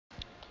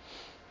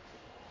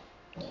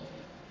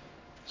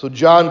So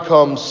John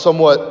comes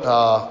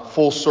somewhat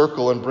full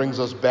circle and brings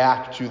us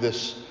back to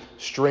this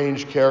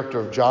strange character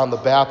of John the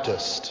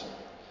Baptist.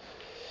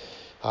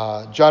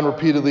 John the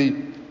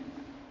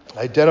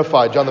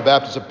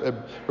Baptist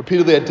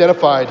repeatedly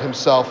identified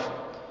himself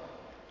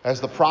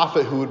as the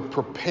prophet who would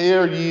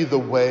prepare ye the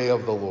way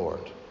of the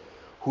Lord,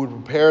 who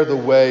would prepare the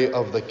way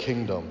of the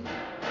kingdom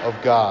of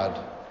God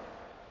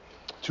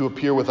to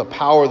appear with a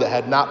power that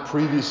had not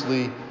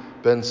previously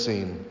been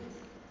seen.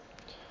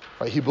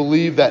 He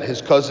believed that his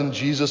cousin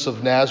Jesus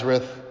of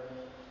Nazareth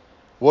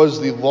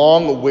was the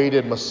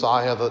long-awaited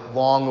Messiah, the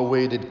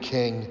long-awaited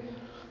King,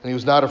 and he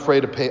was not afraid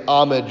to pay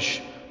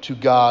homage to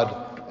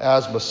God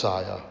as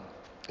Messiah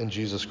in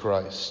Jesus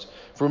Christ.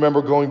 If you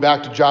remember going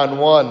back to John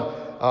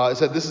 1, it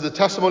said, "This is the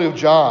testimony of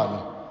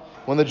John.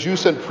 When the Jews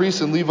sent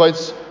priests and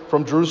Levites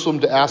from Jerusalem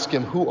to ask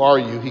him, 'Who are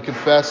you?' he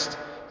confessed,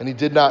 and he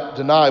did not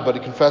deny, but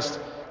he confessed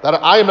that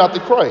I am not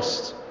the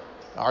Christ.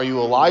 Are you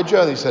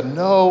Elijah?' And he said,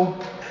 'No.'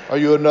 'Are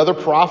you another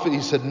prophet?'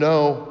 He said,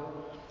 'No.'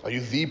 'Are you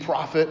the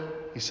prophet?'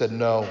 He said,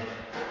 'No.'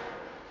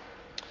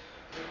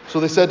 So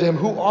they said to him,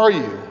 'Who are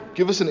you?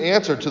 Give us an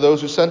answer to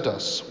those who sent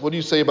us. What do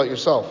you say about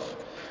yourself?'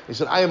 He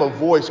said, 'I am a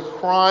voice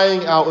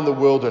crying out in the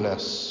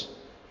wilderness.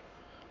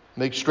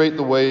 Make straight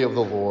the way of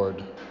the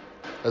Lord,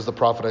 as the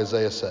prophet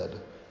Isaiah said.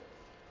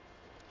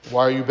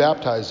 Why are you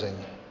baptizing?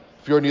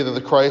 If you are neither the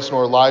Christ,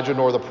 nor Elijah,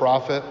 nor the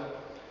prophet.'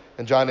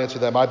 And John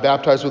answered them, 'I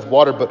baptize with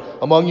water, but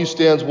among you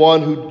stands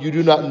one who you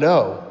do not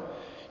know,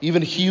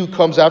 even he who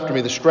comes after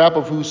me, the strap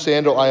of whose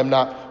sandal I am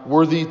not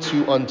worthy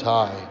to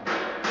untie.'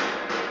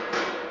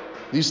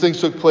 These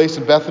things took place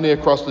in Bethany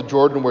across the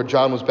Jordan where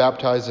John was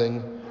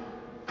baptizing.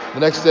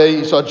 The next day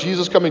he saw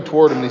Jesus coming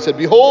toward him, and he said,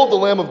 'Behold the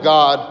Lamb of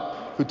God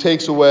who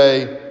takes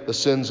away the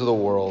sins of the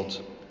world.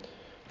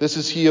 This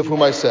is he of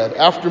whom I said,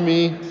 after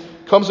me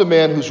comes a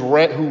man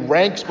who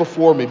ranks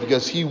before me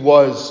because he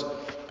was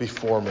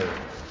before me.'"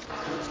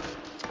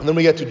 And then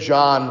we get to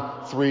John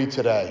 3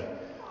 today,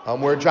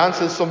 where John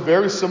says some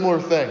very similar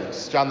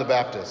things, John the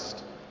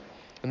Baptist.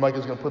 And Mike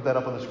is going to put that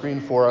up on the screen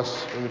for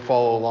us. We can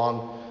follow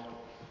along.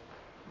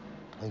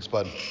 Thanks,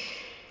 bud.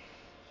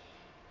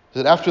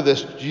 That after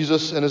this,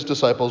 Jesus and his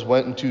disciples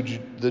went into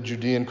the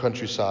Judean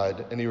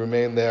countryside, and he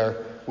remained there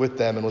with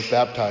them and was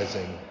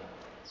baptizing.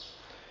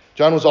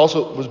 John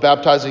was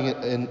baptizing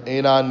in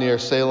Aenon near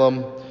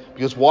Salem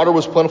because water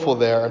was plentiful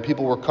there, and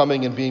people were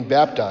coming and being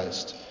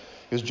baptized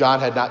because John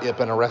had not yet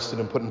been arrested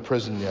and put in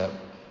prison yet.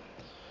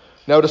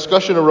 Now a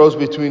discussion arose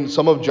between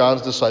some of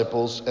John's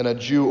disciples and a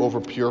Jew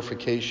over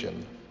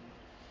purification.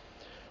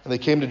 And they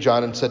came to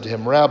John and said to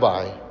him,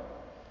 "Rabbi,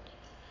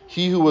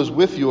 he who was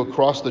with you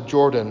across the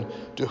Jordan,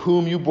 to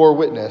whom you bore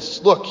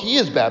witness, look, he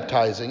is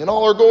baptizing, and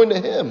all are going to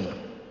him.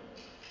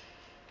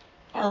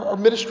 Our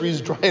ministry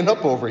is drying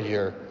up over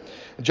here."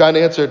 And John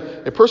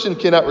answered, "A person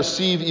cannot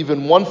receive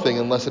even one thing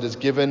unless it is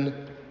given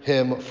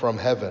him from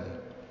heaven.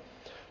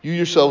 You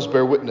yourselves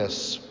bear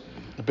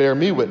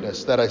me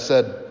witness, that I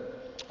said,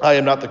 I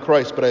am not the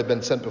Christ, but I have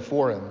been sent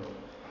before him.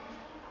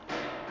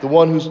 The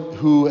one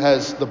who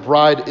has the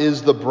bride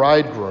is the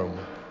bridegroom.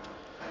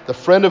 The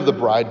friend of the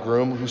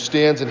bridegroom who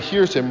stands and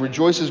hears him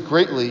rejoices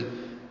greatly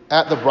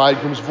at the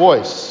bridegroom's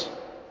voice.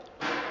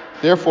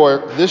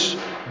 Therefore, this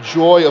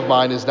joy of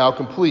mine is now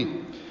complete.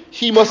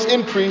 He must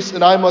increase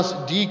and I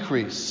must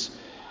decrease.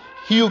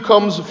 He who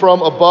comes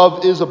from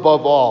above is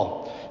above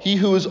all. He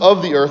who is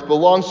of the earth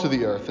belongs to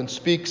the earth and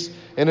speaks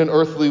in an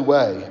earthly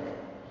way.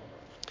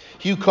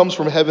 He who comes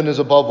from heaven is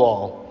above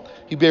all.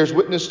 He bears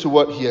witness to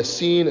what he has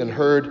seen and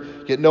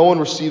heard, yet no one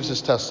receives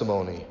his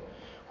testimony.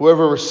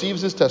 Whoever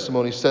receives his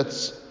testimony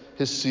sets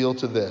his seal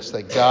to this,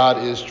 that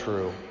God is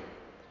true.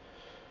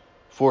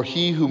 For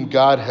he whom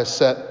God has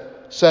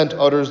sent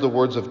utters the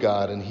words of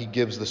God, and he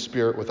gives the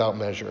Spirit without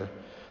measure.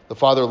 The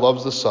Father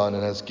loves the Son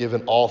and has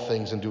given all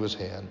things into his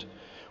hand.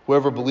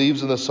 Whoever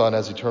believes in the Son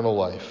has eternal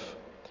life.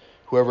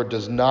 Whoever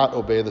does not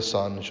obey the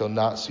Son shall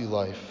not see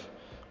life,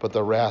 but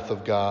the wrath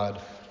of God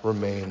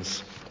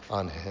remains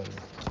on him."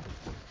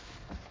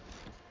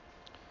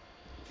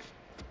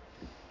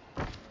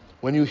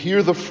 When you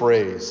hear the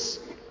phrase,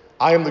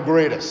 "I am the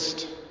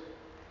greatest,"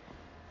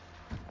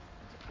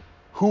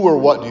 who or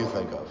what do you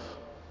think of?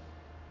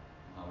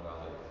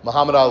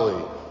 Muhammad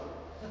Ali.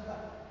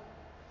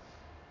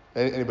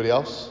 Anybody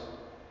else?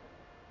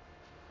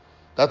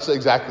 That's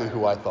exactly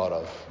who I thought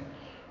of,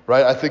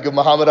 right? I think of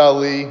Muhammad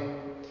Ali.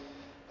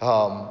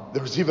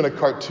 There was even a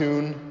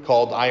cartoon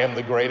called "I Am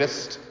the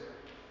Greatest,"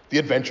 The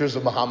Adventures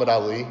of Muhammad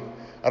Ali.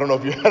 I don't know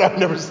if you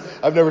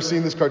I've never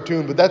seen this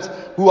cartoon, but that's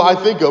who I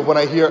think of when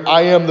I hear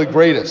 "I am the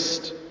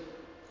greatest."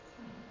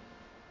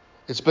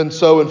 It's been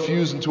so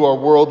infused into our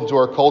world, into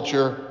our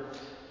culture.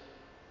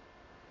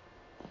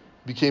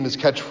 It became his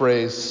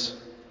catchphrase.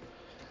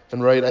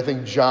 And I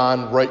think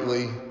John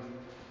rightly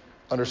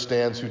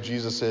understands who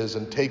Jesus is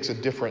and takes a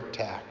different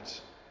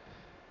tact.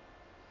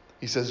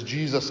 He says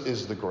Jesus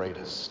is the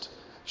greatest.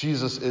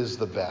 Jesus is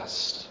the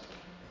best.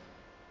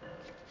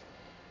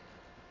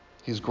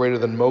 He's greater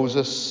than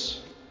Moses.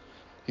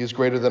 He is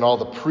greater than all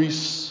the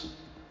priests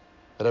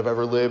that have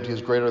ever lived. He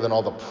is greater than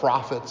all the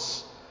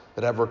prophets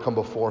that ever come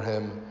before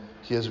him.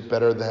 He is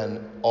better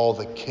than all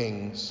the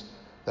kings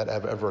that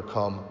have ever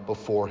come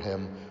before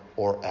him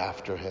or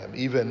after him,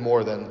 even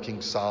more than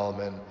King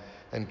Solomon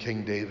and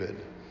King David.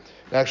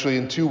 Actually,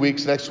 in 2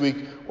 weeks, next week,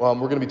 we're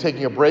going to be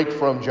taking a break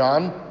from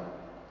John.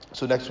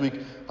 So next week,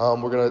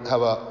 we're going to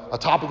have a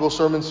topical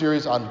sermon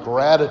series on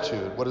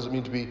gratitude. What does it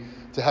mean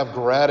to have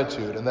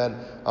gratitude? And then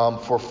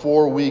for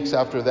 4 weeks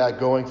after that,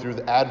 going through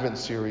the Advent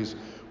series,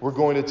 we're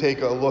going to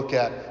take a look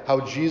at how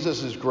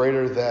Jesus is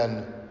greater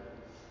than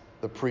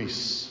the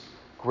priests,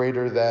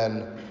 greater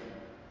than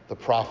the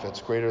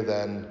prophets, greater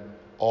than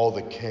all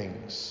the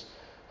kings.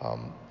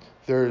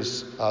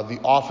 There's the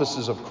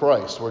offices of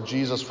Christ, where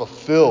Jesus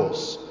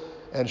fulfills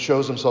and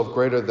shows himself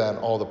greater than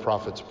all the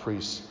prophets,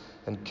 priests,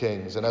 and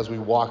kings. And as we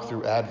walk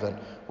through Advent,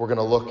 we're going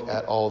to look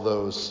at all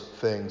those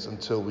things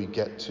until we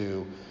get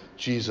to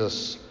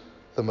Jesus,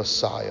 the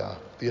Messiah,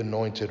 the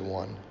Anointed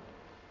One.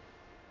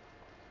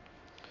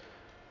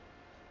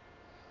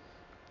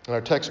 And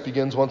our text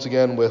begins once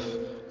again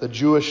with the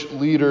Jewish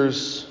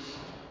leaders,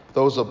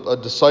 those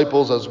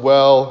disciples as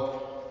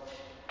well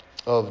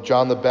of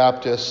John the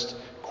Baptist,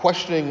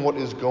 questioning what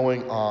is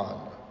going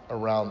on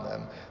around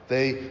them.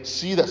 They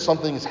see that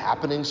something is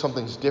happening,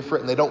 something's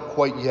different, and they don't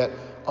quite yet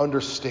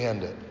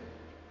understand it.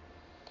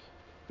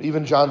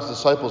 Even John's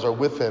disciples are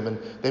with him, and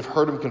they've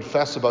heard him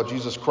confess about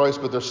Jesus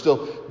Christ, but they're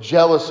still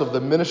jealous of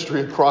the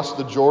ministry across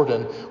the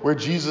Jordan, where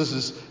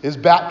Jesus is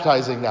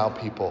baptizing now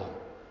people.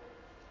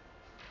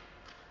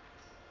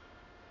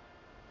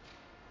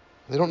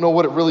 They don't know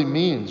what it really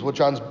means, what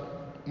John's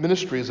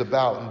ministry is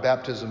about and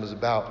baptism is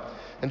about.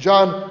 And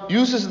John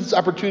uses this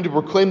opportunity to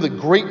proclaim the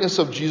greatness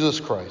of Jesus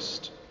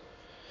Christ.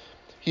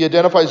 He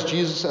identifies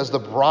Jesus as the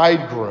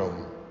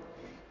bridegroom,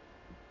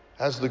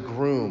 as the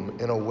groom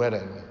in a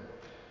wedding,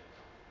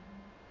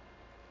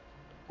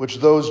 which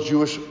those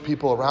Jewish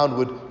people around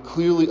would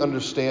clearly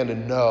understand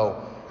and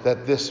know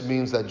that this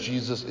means that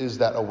Jesus is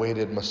that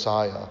awaited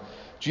Messiah.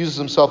 Jesus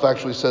himself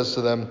actually says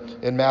to them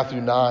in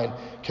Matthew 9,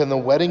 "Can the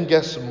wedding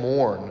guests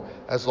mourn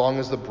as long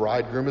as the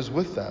bridegroom is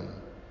with them?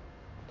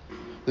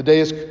 The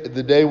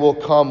day will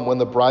come when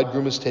the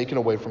bridegroom is taken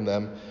away from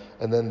them,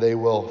 and then they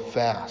will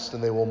fast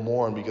and they will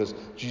mourn because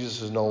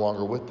Jesus is no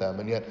longer with them."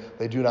 And yet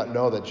they do not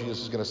know that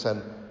Jesus is going to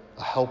send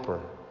a helper,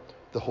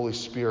 the Holy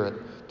Spirit,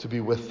 to be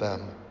with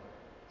them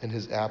in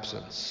his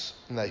absence,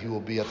 and that he will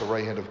be at the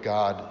right hand of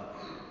God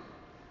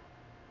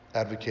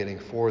advocating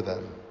for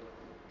them.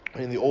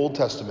 In the Old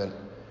Testament,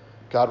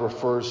 God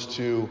refers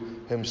to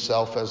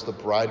himself as the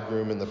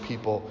bridegroom and the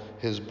people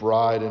his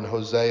bride. In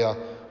Hosea,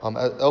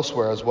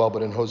 elsewhere as well,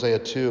 but in Hosea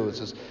 2 it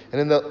says,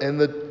 "And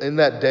in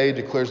that day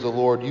declares the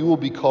Lord, you will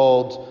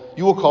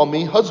call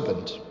me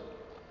husband,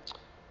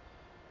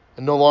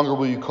 and no longer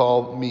will you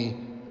call me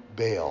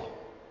Baal.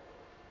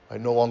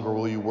 Right? No longer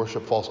will you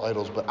worship false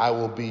idols, but I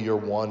will be your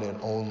one and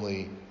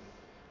only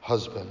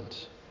husband.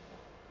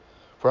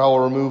 For I will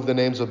remove the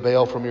names of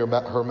Baal from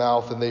her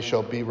mouth, and they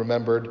shall be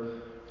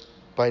remembered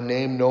by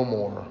name no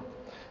more.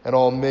 And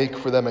I'll make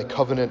for them a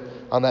covenant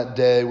on that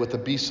day with the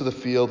beasts of the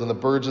field and the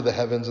birds of the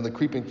heavens and the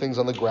creeping things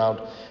on the ground.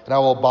 And I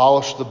will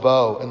abolish the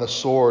bow and the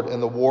sword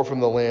and the war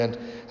from the land,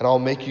 and I'll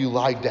make you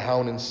lie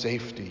down in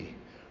safety."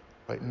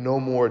 Right? No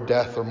more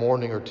death or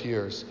mourning or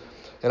tears.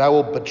 "And I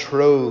will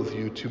betroth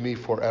you to me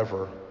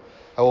forever.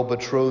 I will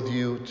betroth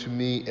you to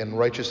me in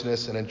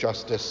righteousness and in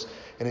justice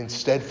and in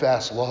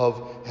steadfast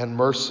love and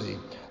mercy.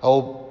 I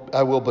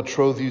will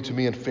betroth you to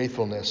me in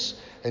faithfulness,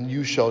 and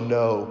you shall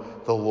know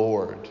the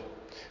Lord."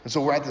 And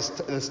so we're at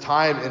this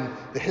time in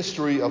the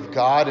history of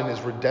God and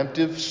his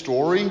redemptive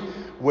story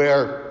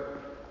where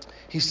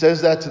he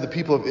says that to the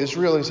people of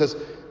Israel, and he says,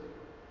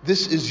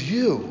 "This is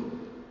you.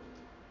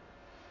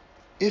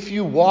 If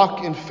you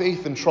walk in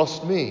faith and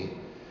trust me."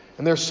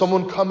 And there's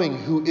someone coming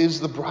who is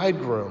the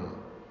bridegroom.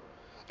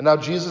 And now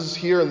Jesus is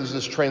here, and there's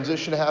this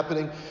transition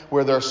happening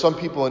where there are some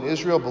people in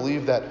Israel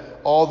believe that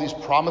all these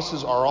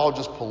promises are all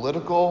just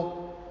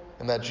political,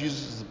 and that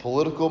Jesus is the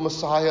political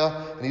Messiah,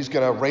 and he's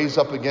going to raise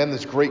up again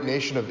this great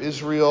nation of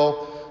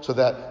Israel so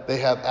that they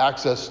have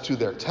access to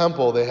their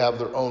temple, they have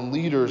their own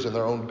leaders and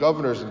their own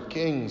governors and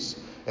kings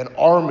and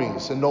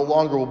armies, and no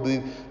longer will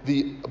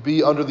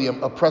be under the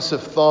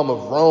oppressive thumb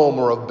of Rome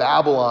or of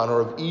Babylon or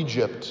of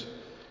Egypt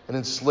and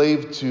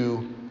enslaved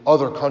to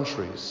other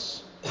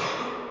countries.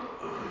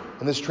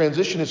 And this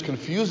transition is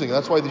confusing.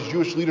 That's why these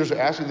Jewish leaders are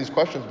asking these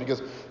questions,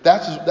 because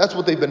that's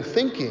what they've been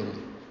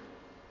thinking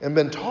and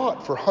been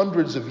taught for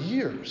hundreds of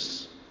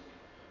years.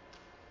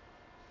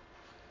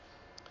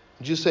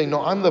 Jesus saying,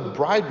 "No, I'm the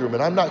bridegroom,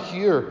 and I'm not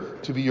here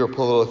to be your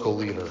political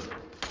leader."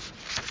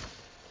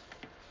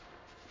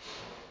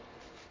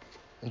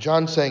 And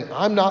John saying,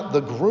 "I'm not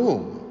the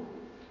groom,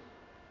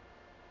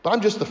 but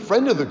I'm just the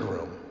friend of the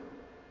groom."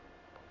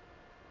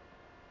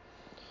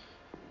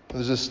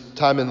 There's this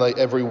time in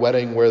every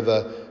wedding where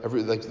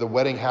the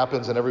wedding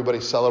happens and everybody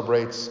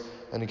celebrates,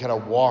 and you kind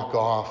of walk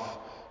off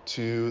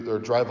or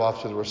drive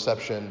off to the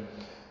reception,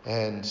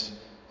 and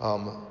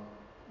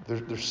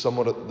there's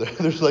somewhat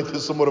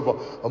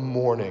of a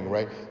mourning,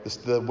 right?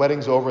 The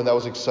wedding's over and that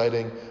was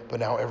exciting,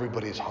 but now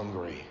everybody's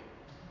hungry.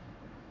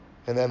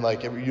 And then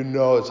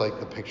it's like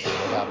the picture of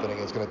happening.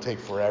 It's going to take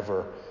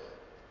forever.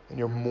 And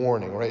you're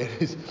mourning, right?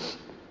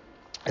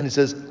 And he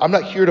says, I'm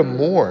not here to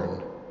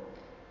mourn.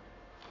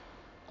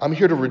 I'm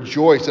here to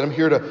rejoice, and I'm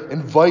here to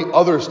invite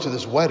others to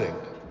this wedding.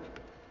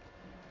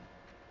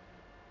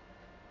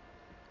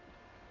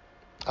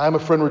 I am a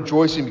friend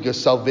rejoicing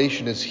because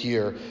salvation is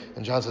here.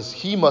 And John says,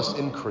 he must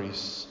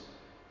increase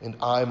and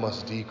I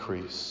must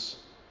decrease.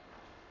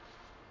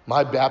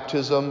 My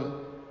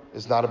baptism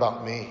is not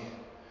about me.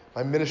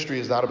 My ministry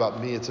is not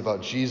about me. It's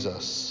about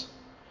Jesus.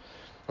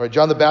 All right,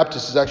 John the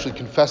Baptist is actually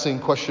confessing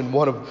question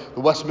 1 of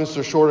the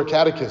Westminster Shorter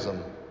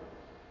Catechism.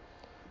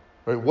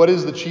 Right, what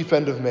is the chief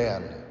end of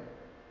man?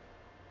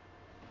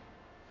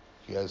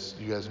 You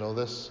guys know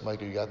this?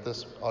 Micah, you got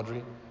this?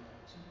 Audrey?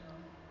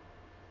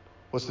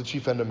 What's the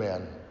chief end of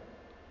man?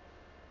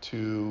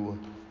 To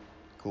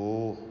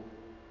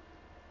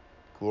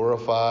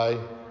glorify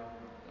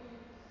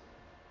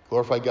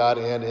God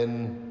and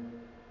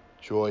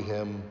enjoy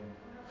him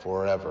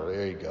forever.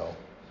 There you go.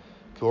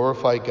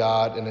 Glorify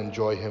God and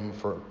enjoy him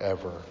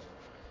forever.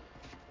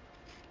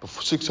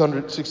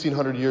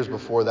 1600 years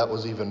before that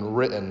was even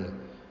written,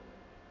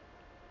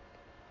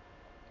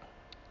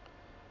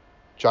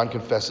 John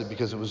confessed it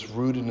because it was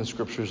rooted in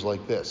scriptures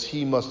like this.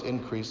 He must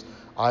increase,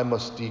 I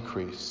must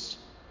decrease.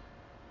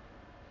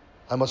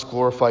 I must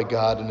glorify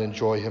God and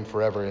enjoy him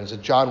forever. And he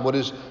said, John, what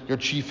is your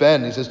chief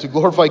end? He says, to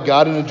glorify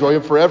God and enjoy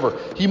him forever.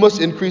 He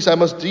must increase, I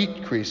must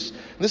decrease.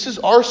 And this is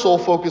our sole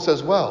focus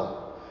as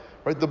well.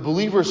 Right? The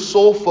believer's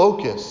sole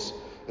focus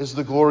is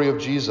the glory of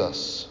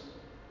Jesus.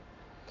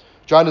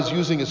 John is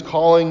using his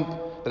calling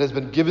that has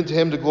been given to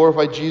him to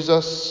glorify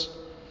Jesus.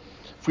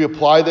 If we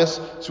apply this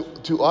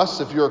to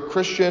us, if you're a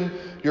Christian,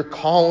 your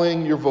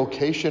calling, your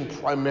vocation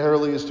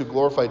primarily is to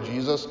glorify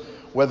Jesus,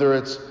 whether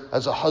it's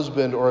as a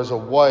husband or as a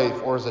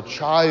wife or as a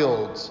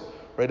child,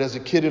 right, as a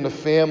kid in a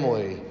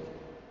family,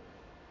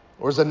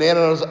 or as a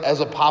nana, as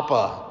a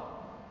papa,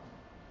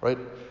 right?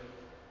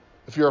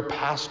 If you're a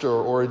pastor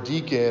or a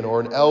deacon or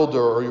an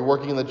elder, or you're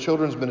working in the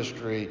children's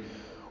ministry,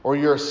 or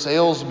you're a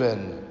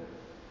salesman,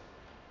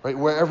 right?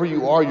 Wherever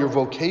you are, your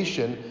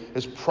vocation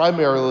is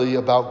primarily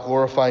about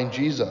glorifying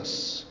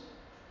Jesus.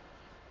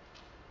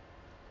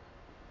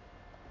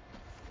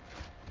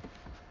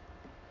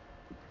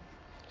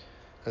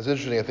 It's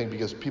interesting, I think,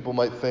 because people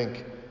might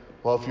think,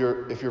 well,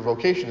 if your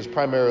vocation is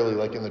primarily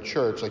like in the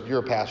church, like you're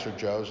a pastor,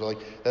 Joe, so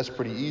like that's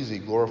pretty easy,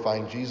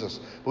 glorifying Jesus.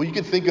 But you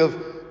can think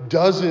of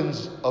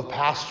dozens of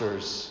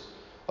pastors,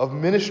 of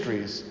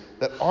ministries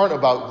that aren't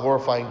about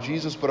glorifying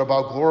Jesus, but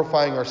about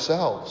glorifying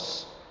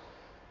ourselves.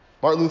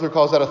 Martin Luther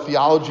calls that a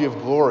theology of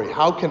glory.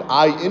 How can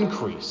I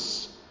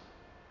increase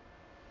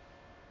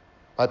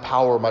my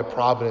power, my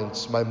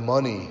providence, my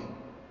money,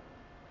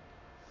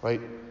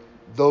 right?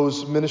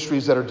 Those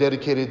ministries that are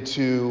dedicated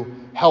to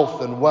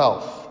health and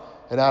wealth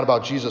and not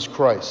about Jesus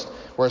Christ.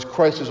 Whereas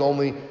Christ is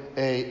only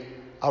a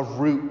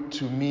route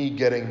to me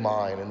getting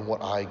mine and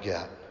what I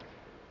get.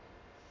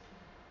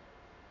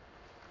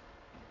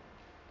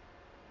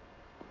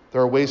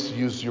 There are ways to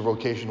use your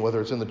vocation, whether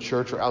it's in the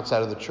church or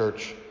outside of the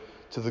church,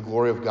 to the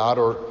glory of God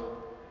or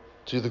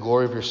to the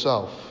glory of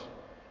yourself.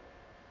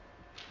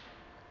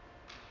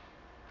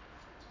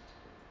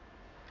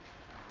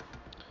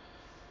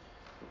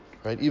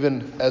 Right?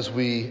 Even as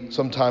we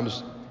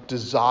sometimes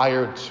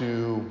desire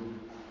to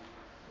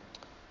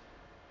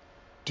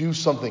do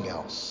something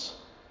else,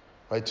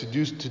 right? To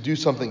do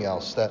something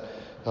else. That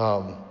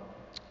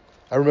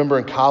I remember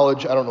in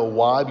college, I don't know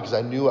why, because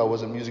I knew I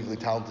wasn't musically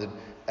talented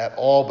at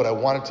all, but I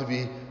wanted to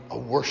be a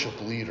worship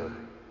leader,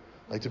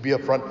 like to be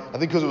up front. I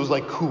think because it was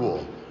like cool.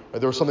 Right?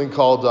 There was something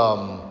called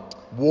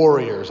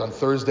Warriors on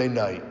Thursday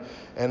night,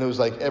 and it was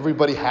like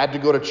everybody had to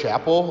go to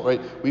chapel. Right?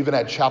 We even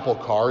had chapel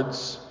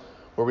cards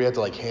where we had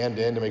to like hand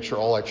in to make sure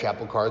all our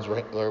chapel cards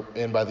were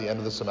in by the end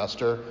of the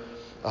semester.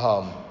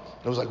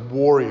 It was like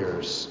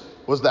Warriors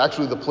was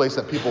actually the place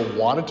that people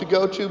wanted to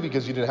go to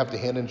because you didn't have to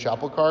hand in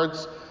chapel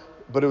cards,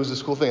 but it was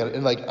this cool thing.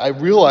 And like I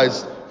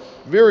realized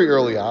very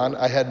early on,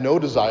 I had no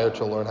desire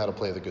to learn how to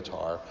play the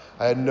guitar.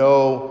 I had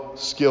no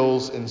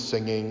skills in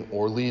singing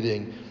or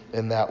leading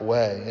in that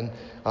way. And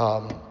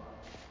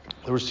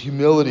there was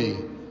humility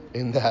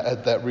in that,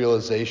 at that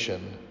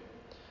realization,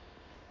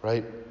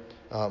 right?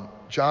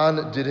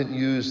 John didn't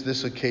use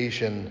this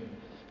occasion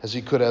as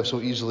he could have so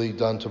easily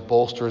done to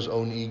bolster his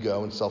own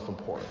ego and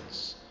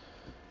self-importance.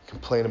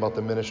 Complain about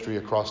the ministry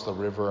across the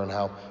river and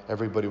how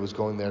everybody was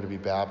going there to be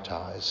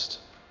baptized.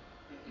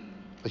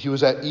 But he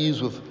was at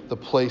ease with the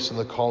place and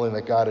the calling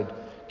that God had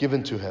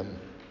given to him.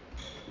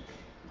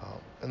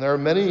 And there are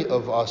many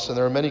of us, and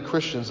there are many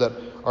Christians that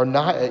are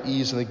not at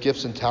ease in the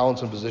gifts and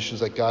talents and positions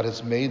that God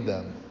has made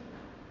them,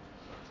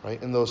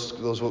 right? In those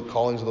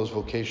callings and those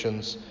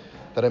vocations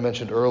that I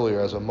mentioned earlier,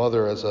 as a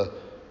mother, as a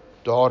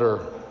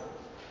daughter,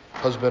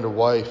 husband or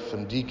wife,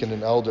 and deacon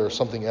and elder, or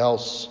something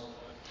else.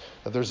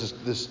 That there's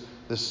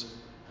this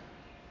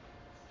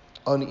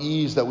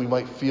unease that we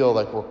might feel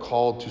like we're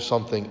called to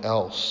something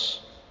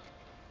else.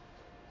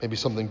 Maybe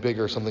something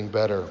bigger, something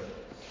better.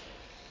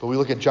 But we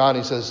look at John,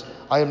 he says,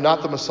 I am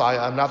not the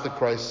Messiah, I'm not the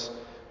Christ.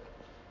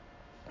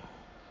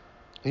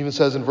 It even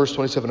says in verse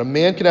 27, a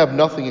man can have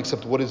nothing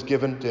except what is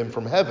given to him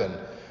from heaven.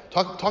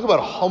 Talk about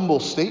a humble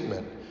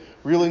statement,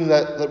 realizing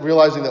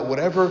that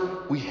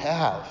whatever we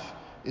have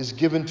is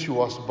given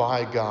to us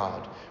by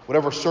God.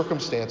 Whatever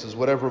circumstances,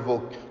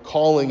 whatever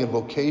calling and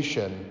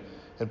vocation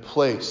and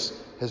place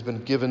has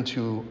been given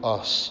to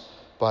us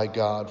by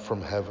God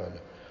from heaven.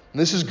 And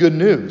this is good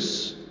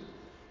news.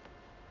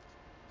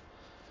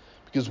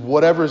 Because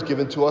whatever is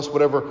given to us,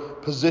 whatever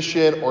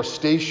position or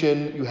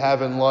station you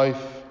have in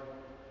life,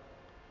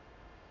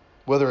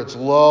 whether it's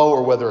low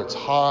or whether it's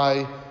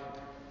high,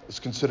 is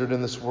considered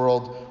in this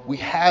world, we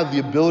have the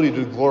ability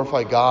to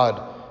glorify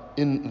God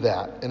in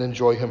that and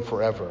enjoy Him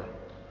forever.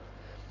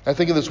 I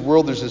think in this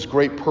world there's this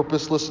great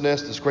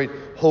purposelessness, this great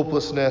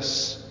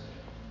hopelessness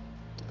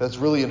that's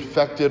really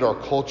infected our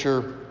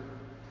culture.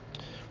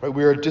 Right?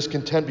 We are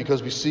discontent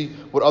because we see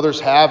what others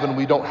have and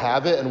we don't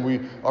have it, and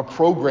we are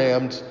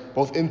programmed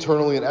both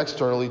internally and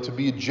externally to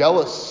be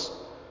jealous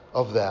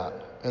of that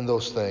and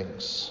those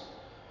things.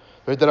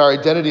 Right? That our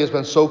identity has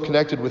been so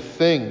connected with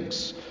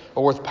things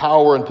or with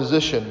power and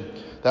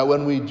position that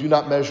when we do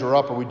not measure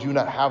up or we do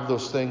not have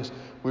those things,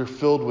 we're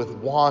filled with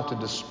want and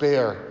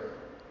despair,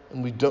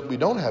 and we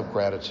don't have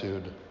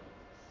gratitude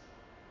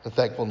and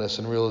thankfulness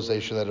and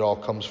realization that it all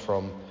comes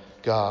from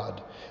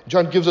God.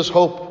 John gives us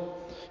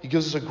hope. He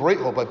gives us a great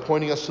hope by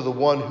pointing us to the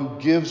one who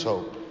gives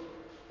hope.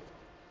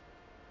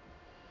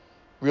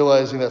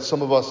 Realizing that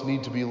some of us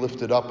need to be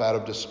lifted up out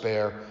of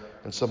despair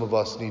and some of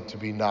us need to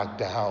be knocked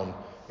down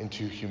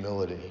into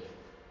humility.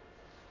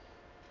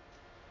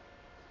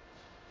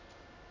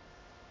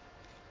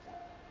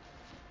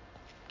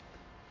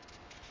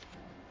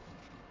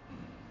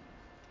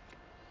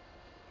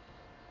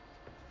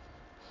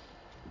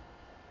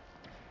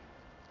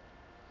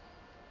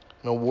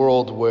 In a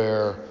world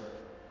where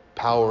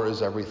power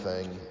is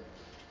everything,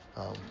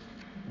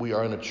 we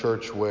are in a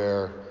church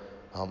where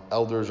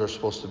elders are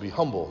supposed to be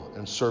humble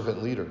and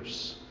servant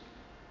leaders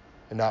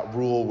and not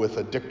rule with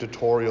a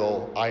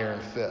dictatorial iron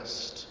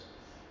fist.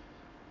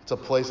 It's a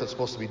place that's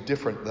supposed to be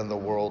different than the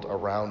world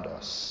around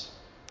us.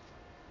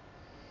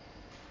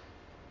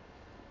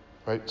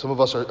 Right? Some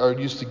of us are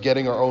used to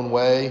getting our own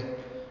way.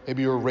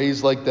 Maybe you were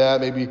raised like that.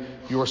 Maybe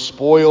you were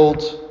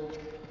spoiled.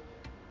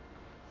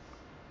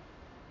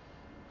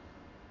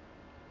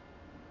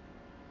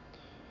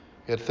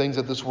 You had things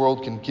that this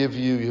world can give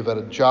you. You've had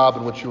a job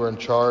in which you are in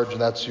charge,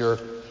 and that's your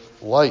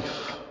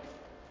life.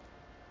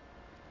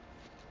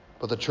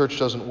 But the church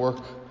doesn't work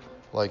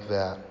like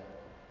that.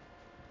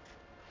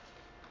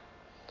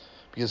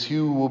 Because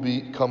who will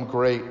become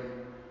great?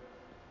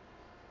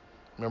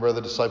 Remember,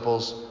 the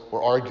disciples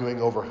were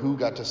arguing over who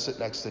got to sit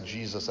next to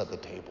Jesus at the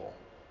table.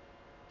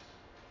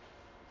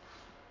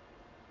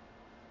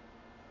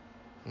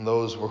 And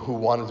those who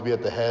wanted to be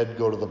at the head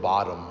go to the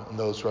bottom, and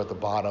those who are at the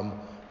bottom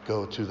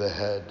go to the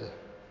head.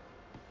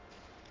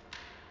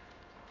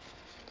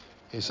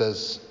 He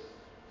says,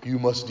 you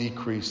must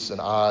decrease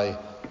and I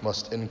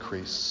must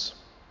increase.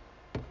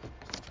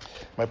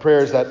 My prayer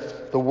is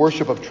that the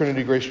worship of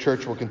Trinity Grace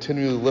Church will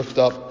continually lift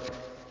up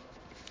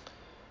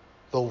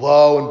the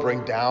low and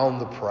bring down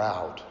the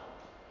proud.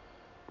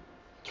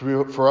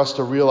 For us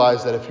to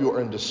realize that if you are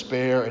in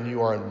despair and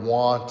you are in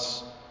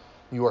want,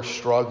 you are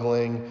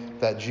struggling,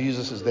 that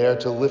Jesus is there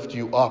to lift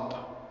you up.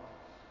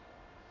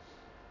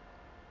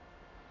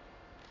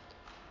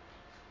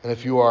 And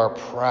if you are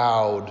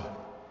proud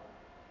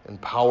and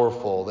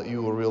powerful, that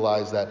you will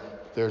realize that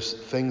there's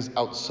things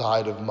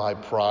outside of my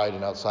pride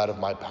and outside of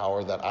my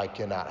power that I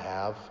cannot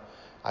have,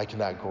 I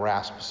cannot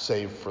grasp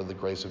save for the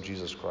grace of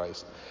Jesus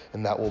Christ.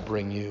 And that will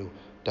bring you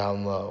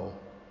down low.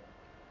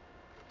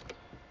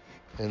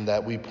 And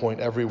that we point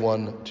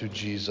everyone to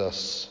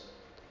Jesus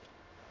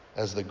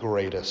as the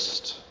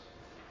greatest.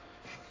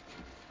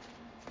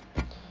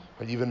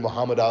 But even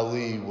Muhammad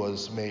Ali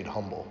was made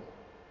humble.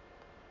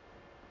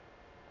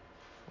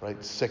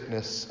 Right?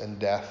 Sickness and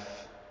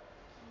death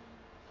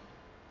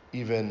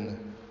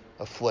even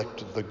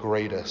afflict the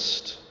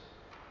greatest,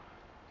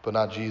 but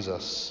not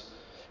Jesus.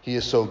 He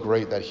is so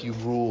great that he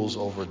rules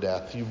over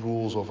death. He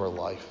rules over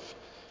life.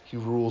 He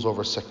rules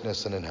over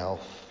sickness and in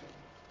health.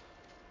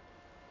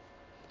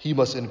 He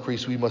must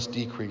increase, we must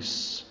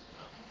decrease.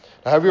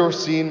 Now, have you ever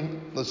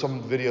seen,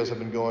 some videos have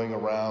been going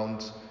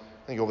around,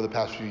 I think over the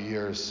past few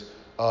years,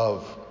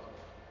 of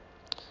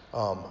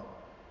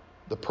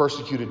the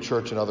persecuted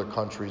church in other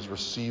countries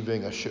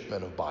receiving a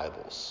shipment of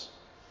Bibles,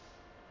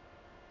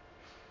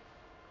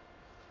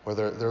 where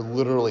they're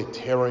literally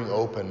tearing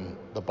open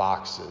the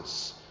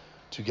boxes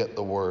to get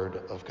the Word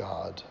of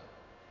God.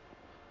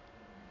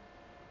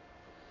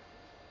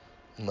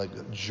 And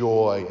like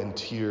joy and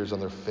tears on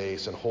their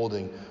face and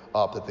holding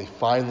up that they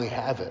finally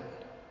have it.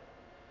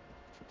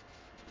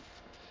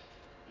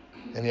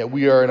 And yet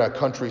we are in a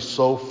country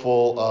so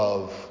full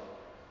of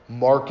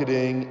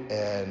marketing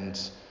and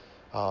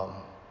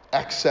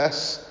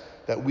excess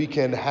that we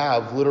can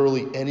have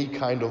literally any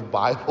kind of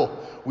Bible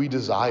we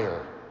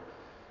desire.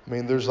 I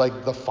mean, there's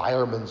like the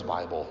fireman's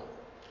Bible,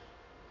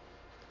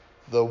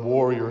 the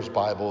warrior's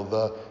Bible,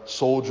 the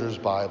soldier's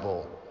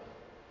Bible.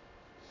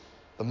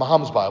 The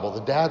mom's Bible,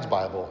 the dad's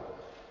Bible,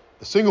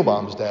 the single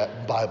mom's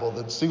Bible,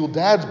 the single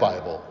dad's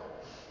Bible,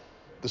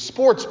 the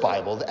sports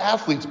Bible, the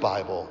athlete's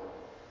Bible.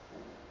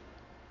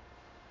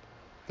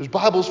 There's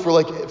Bibles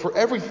for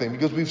everything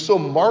because we've so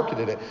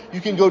marketed it.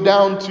 You can go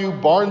down to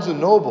Barnes &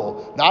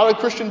 Noble, not a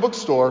Christian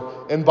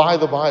bookstore, and buy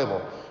the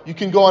Bible. You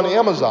can go on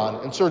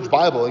Amazon and search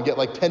Bible and get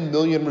 10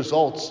 million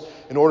results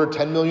and order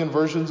 10 million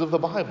versions of the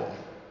Bible.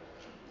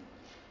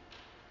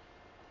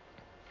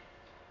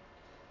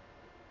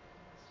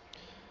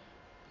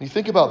 You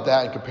think about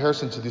that in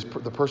comparison to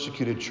the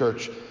persecuted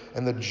church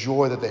and the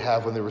joy that they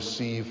have when they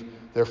receive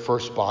their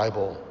first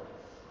Bible.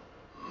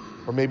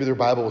 Or maybe their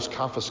Bible was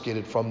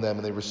confiscated from them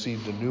and they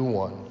received a new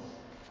one.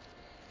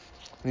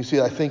 And you see,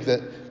 I think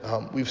that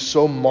we've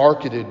so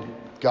marketed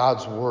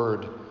God's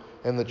Word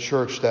and the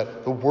church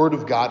that the Word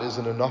of God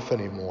isn't enough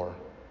anymore.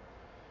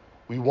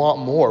 We want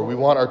more. We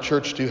want our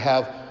church to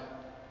have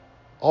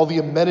all the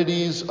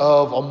amenities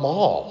of a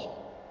mall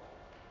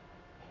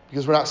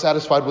because we're not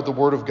satisfied with the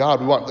Word of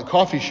God. We want the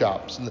coffee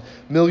shops and the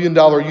 $1 million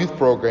youth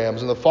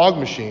programs and the fog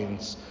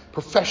machines,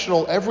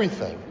 professional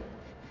everything.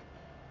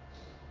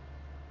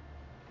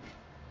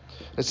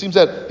 It seems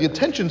that the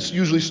intentions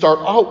usually start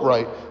out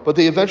right, but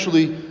they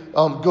eventually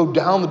go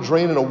down the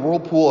drain in a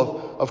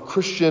whirlpool of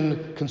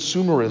Christian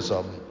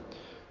consumerism.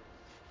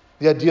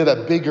 The idea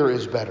that bigger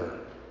is better.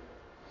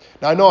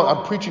 Now, I know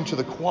I'm preaching to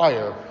the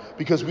choir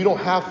because we don't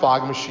have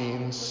fog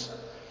machines,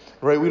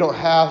 right? We don't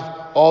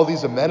have all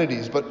these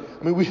amenities, but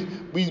I mean,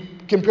 we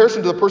in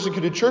comparison to the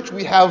persecuted church,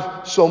 we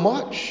have so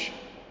much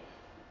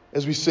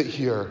as we sit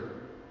here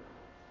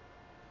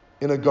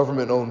in a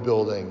government-owned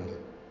building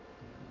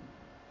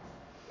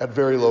at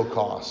very low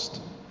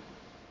cost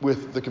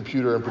with the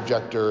computer and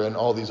projector and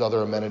all these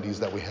other amenities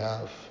that we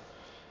have.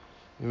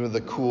 Even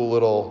the cool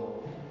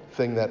little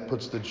thing that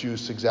puts the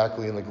juice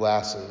exactly in the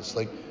glasses.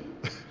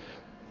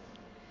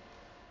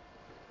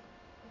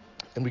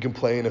 And we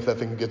complain if that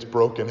thing gets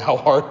broken, how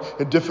hard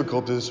and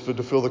difficult it is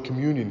to fill the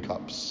communion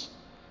cups.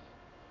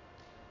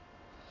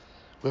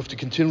 We have to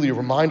continually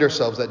remind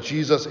ourselves that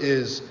Jesus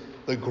is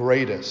the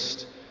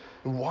greatest.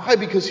 And why?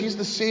 Because he's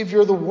the Savior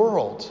of the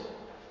world.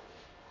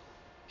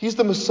 He's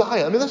the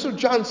Messiah. I mean, that's what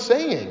John's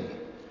saying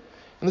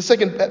in the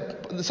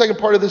second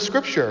part of this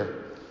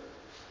scripture.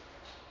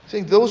 He's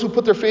saying those who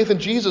put their faith in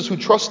Jesus, who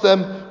trust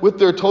them with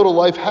their total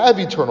life, have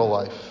eternal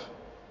life.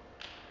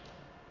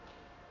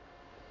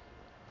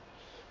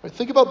 Right?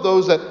 Think about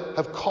those that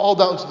have called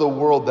out into the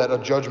world that a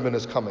judgment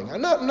is coming.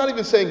 I'm not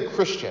even saying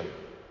Christian.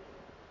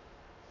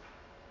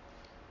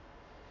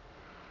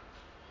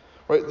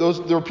 Right?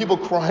 There are people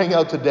crying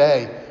out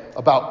today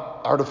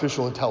about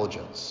artificial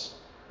intelligence.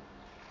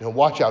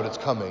 Watch out, it's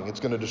coming. It's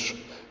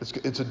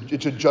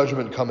a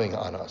judgment coming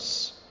on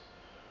us.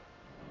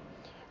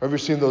 Have you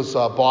seen those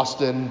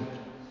Boston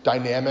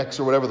Dynamics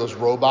or whatever, those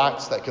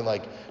robots that can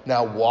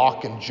now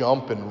walk and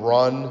jump and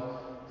run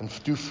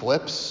and do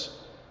flips?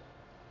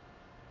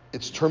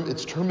 It's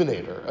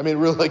Terminator. I mean,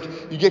 really,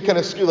 you get kind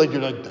of scared,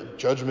 the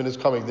judgment is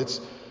coming.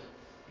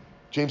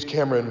 James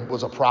Cameron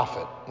was a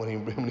prophet when he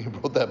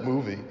wrote that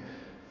movie.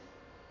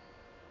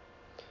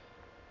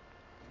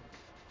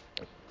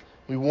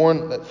 We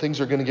warn that things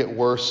are going to get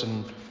worse,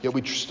 and yet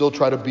we still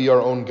try to be our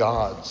own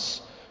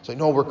gods. It's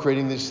no, we're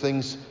creating these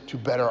things to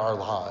better our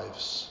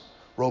lives.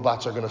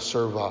 Robots are going to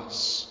serve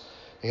us.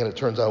 And it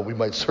turns out we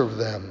might serve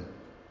them.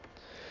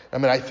 I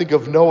mean, I think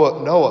of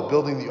Noah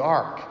building the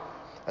ark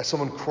as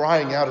someone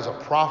crying out as a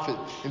prophet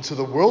into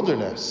the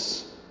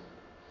wilderness,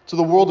 to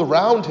the world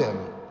around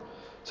him,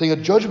 saying a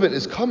judgment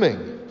is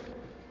coming.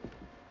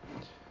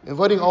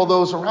 Inviting all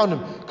those around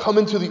him, come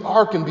into the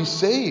ark and be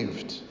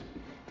saved.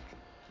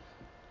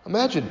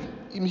 Imagine,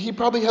 he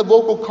probably had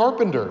local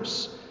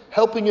carpenters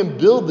helping him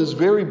build this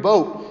very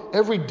boat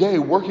every day,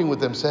 working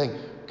with him, saying,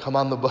 come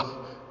on the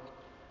boat.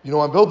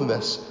 I'm building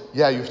this.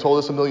 Yeah, you've told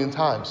us 1,000,000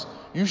 times.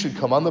 You should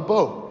come on the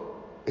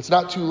boat. It's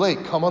not too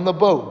late. Come on the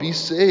boat. Be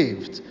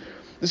saved.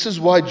 This is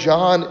why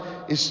John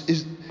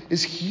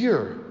is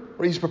here.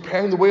 Right? He's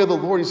preparing the way of the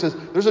Lord. He says,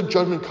 there's a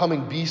judgment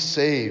coming. Be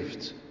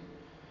saved.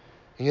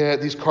 And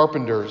yet these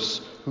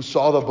carpenters who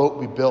saw the boat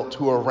be built,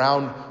 who were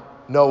around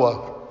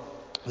Noah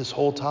this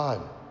whole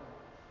time,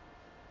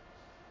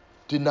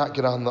 did not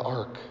get on the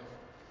ark.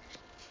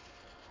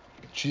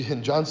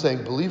 And John's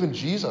saying, believe in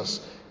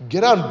Jesus.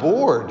 Get on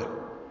board.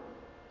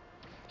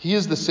 He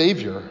is the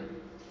Savior.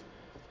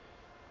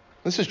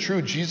 This is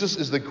true. Jesus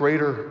is the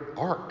greater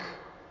ark.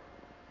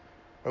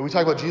 When we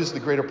talk about Jesus, the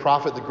greater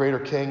prophet, the greater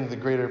king, the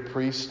greater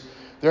priest,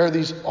 there are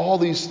all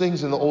these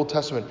things in the Old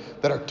Testament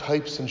that are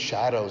types and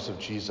shadows of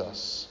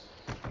Jesus.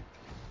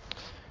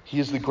 He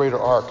is the greater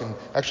ark. And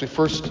actually,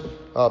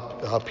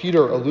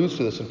 Peter alludes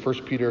to this in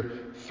 1 Peter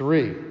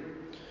 3.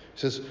 He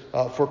says,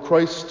 for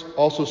Christ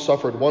also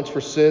suffered once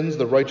for sins,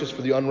 the righteous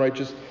for the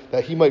unrighteous,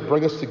 that he might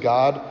bring us to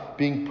God,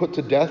 being put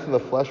to death in the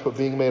flesh, but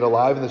being made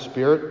alive in the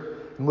Spirit,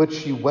 in which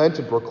he went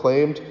and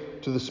proclaimed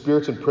to the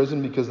spirits in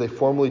prison because they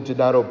formerly did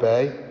not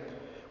obey.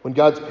 When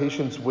God's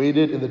patience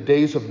waited in the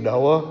days of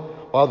Noah,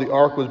 while the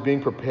ark was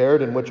being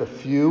prepared, in which a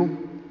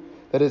few,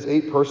 that is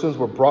 8 persons,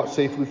 were brought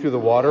safely through the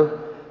water.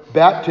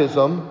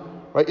 Baptism,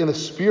 right, in the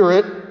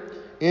Spirit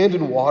and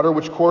in water,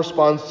 which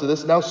corresponds to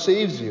this, now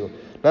saves you,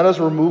 not as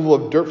a removal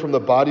of dirt from the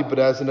body, but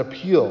as an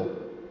appeal.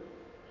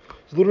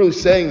 He's literally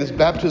saying this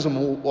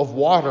baptism of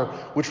water,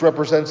 which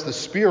represents the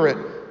Spirit,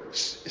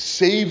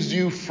 saves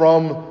you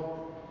from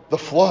the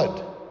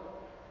flood,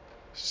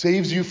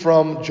 saves you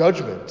from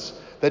judgment,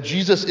 that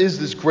Jesus is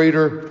this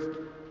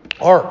greater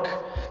ark.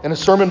 In a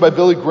sermon by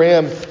Billy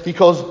Graham,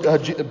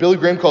 Billy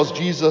Graham calls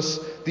Jesus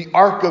the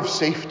ark of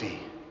safety.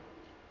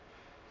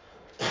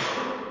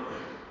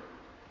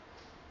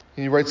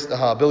 He writes,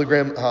 Billy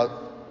Graham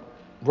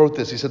wrote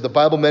this. He said, the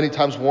Bible many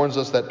times warns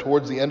us that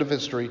towards the end of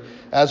history,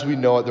 as we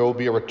know it, there will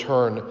be a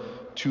return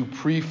to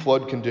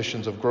pre-flood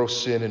conditions of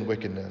gross sin and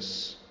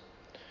wickedness.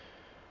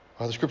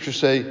 The scripture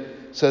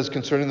says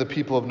concerning the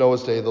people of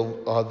Noah's day,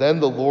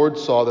 then the Lord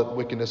saw that the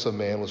wickedness of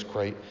man was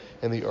great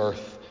in the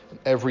earth, and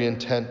every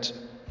intent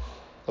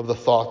of the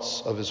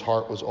thoughts of his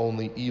heart was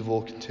only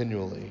evil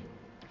continually.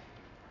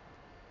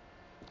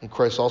 And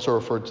Christ also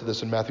referred to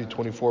this in Matthew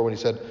 24 when he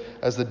said,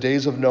 as the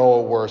days of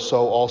Noah were,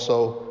 so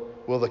also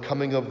will the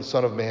coming of the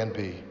Son of Man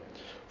be.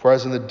 For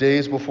as in the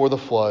days before the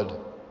flood,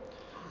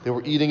 they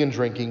were eating and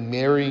drinking,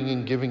 marrying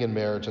and giving in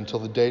marriage until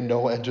the day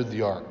Noah entered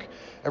the ark.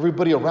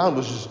 Everybody around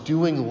was just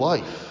doing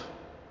life.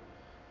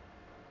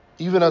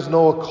 Even as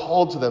Noah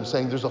called to them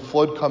saying, there's a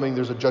flood coming,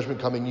 there's a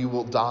judgment coming, you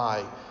will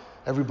die.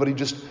 Everybody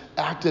just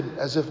acted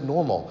as if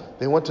normal.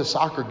 They went to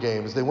soccer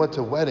games, they went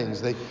to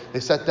weddings, they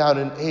sat down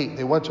and ate,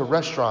 they went to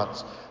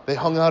restaurants, they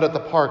hung out at the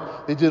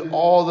park. They did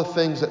all the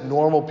things that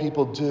normal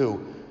people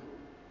do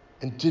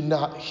and did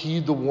not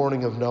heed the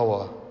warning of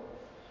Noah.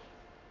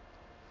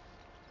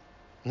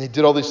 And they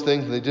did all these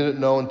things and they didn't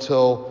know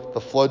until the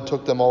flood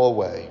took them all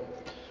away.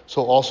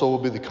 So also will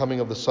be the coming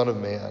of the Son of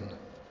Man.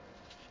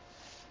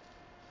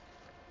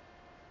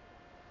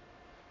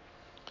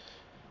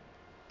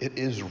 It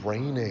is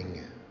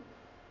raining.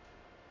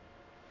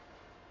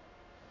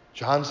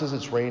 John says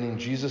it's raining.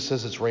 Jesus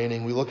says it's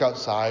raining. We look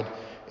outside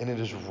and it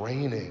is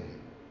raining.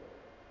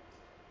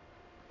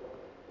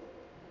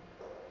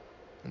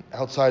 And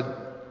outside,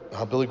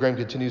 Billy Graham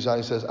continues on,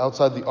 he says,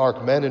 outside the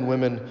ark, men and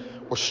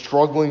women were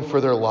struggling for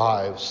their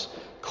lives,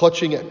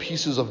 clutching at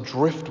pieces of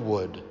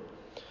driftwood,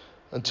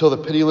 until the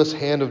pitiless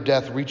hand of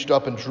death reached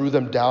up and drew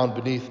them down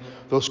beneath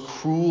those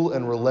cruel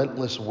and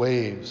relentless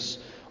waves.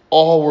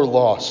 All were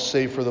lost,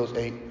 save for those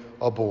 8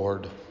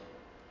 aboard.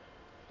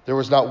 There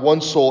was not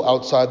one soul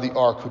outside the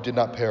ark who did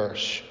not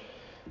perish.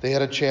 They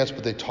had a chance,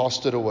 but they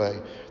tossed it away.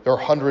 There were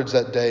hundreds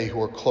that day who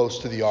were close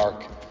to the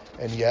ark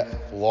and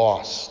yet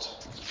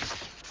lost.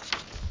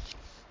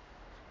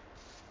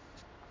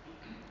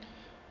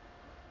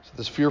 So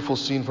this fearful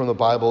scene from the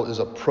Bible is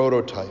a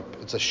prototype.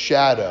 It's a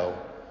shadow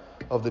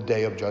of the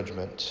day of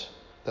judgment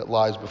that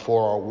lies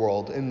before our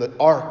world. And the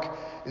ark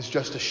is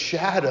just a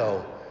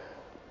shadow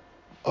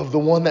of the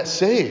one that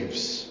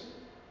saves.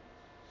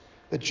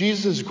 That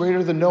Jesus is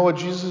greater than Noah.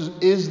 Jesus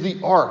is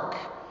the ark.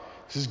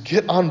 He says,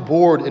 get on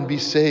board and be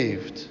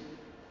saved.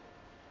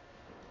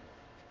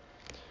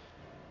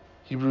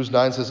 Hebrews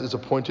 9 says, it's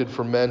appointed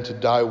for men to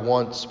die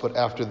once, but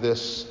after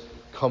this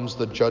comes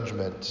the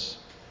judgment.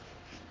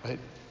 Right?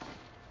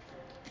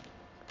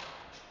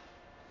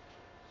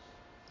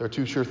 There are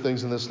 2 sure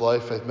things in this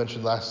life. I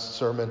mentioned last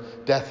sermon,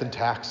 death and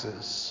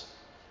taxes.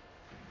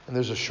 And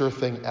there's a sure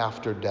thing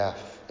after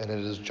death, and it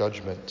is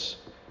judgment.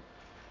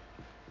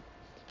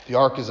 The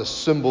ark is a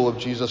symbol of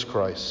Jesus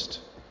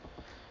Christ.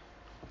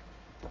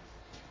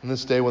 In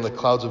this day when the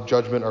clouds of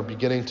judgment are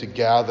beginning to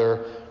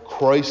gather,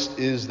 Christ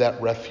is that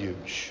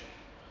refuge.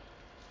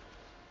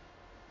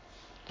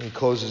 And he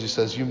closes, he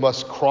says, you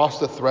must cross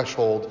the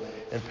threshold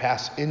and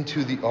pass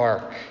into the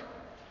ark.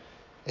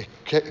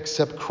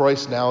 Accept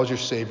Christ now as your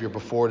Savior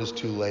before it is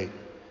too late.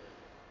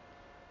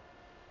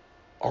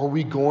 Are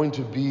we going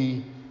to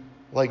be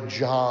like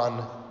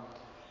John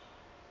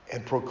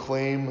and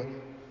proclaim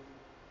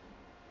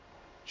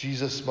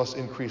Jesus must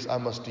increase, I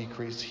must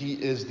decrease? He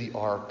is the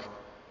ark.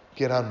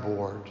 Get on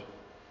board.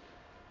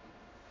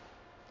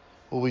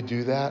 Will we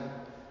do that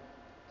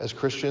as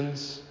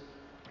Christians?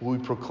 Will we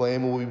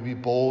proclaim? Will we be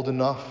bold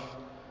enough?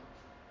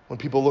 When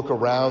people look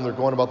around, they're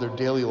going about their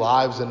daily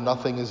lives and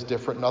nothing is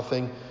different.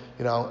 Nothing,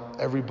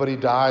 everybody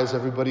dies,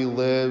 everybody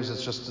lives.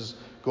 It's just to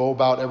go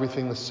about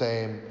everything the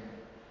same.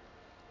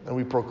 And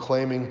we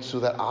proclaiming so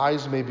that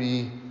eyes may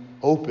be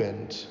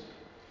opened,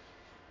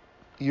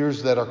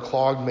 ears that are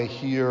clogged may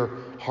hear,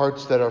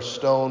 hearts that are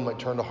stone might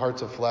turn to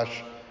hearts of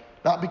flesh.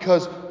 Not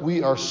because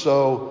we are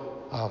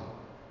so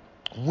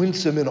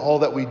winsome in all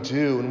that we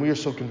do and we are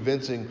so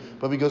convincing,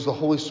 but because the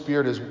Holy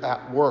Spirit is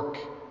at work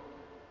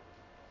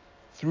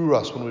through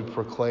us when we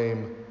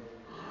proclaim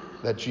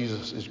that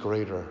Jesus is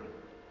greater.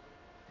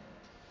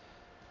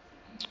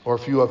 Or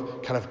if you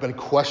have kind of been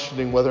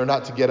questioning whether or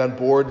not to get on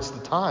board, it's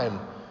the time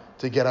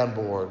to get on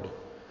board.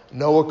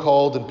 Noah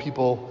called and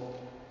people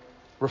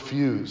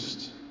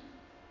refused.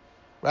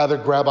 Rather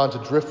grab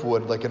onto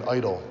driftwood like an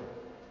idol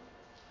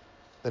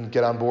than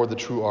get on board the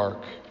true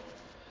ark.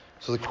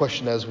 So the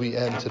question as we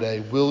end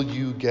today, will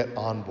you get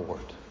on board?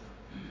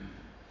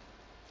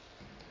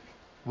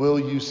 Will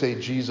you say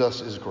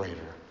Jesus is greater?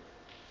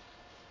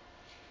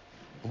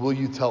 Will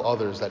you tell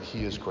others that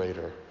he is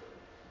greater?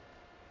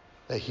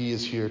 That he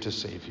is here to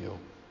save you?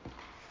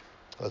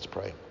 Let's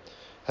pray.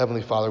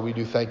 Heavenly Father, we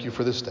do thank you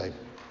for this day.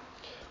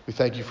 We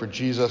thank you for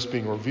Jesus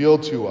being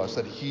revealed to us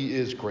that he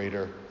is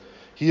greater.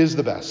 He is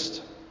the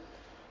best.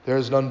 There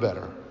is none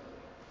better.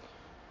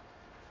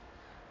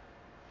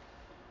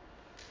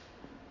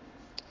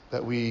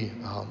 That we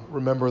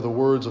remember the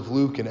words of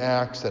Luke and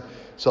Acts that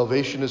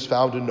salvation is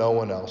found in no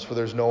one else, for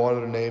there's no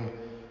other name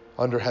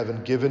under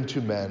heaven given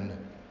to men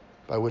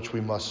by which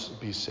we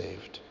must be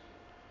saved.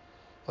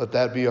 Let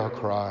that be our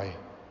cry.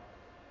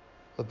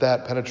 Let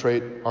that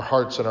penetrate our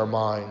hearts and our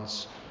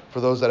minds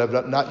for those that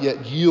have not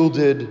yet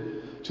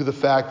yielded to the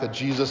fact that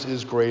Jesus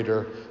is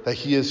greater, that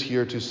he is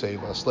here to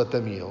save us. Let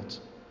them yield.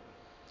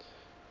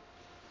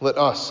 Let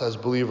us, as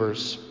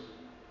believers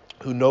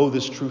who know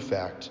this true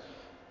fact,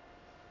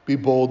 be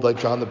bold like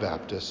John the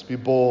Baptist. Be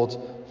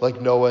bold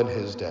like Noah in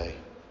his day.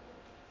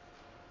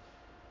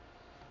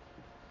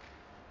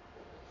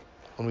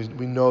 When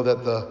we know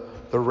that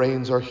the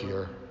rains are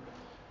here,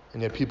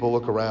 and yet people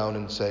look around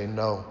and say,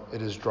 no,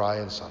 it is dry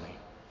and sunny.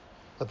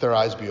 Let their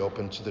eyes be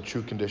open to the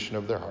true condition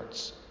of their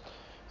hearts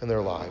and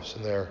their lives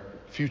and their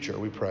future,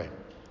 we pray.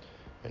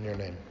 In your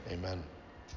name, amen.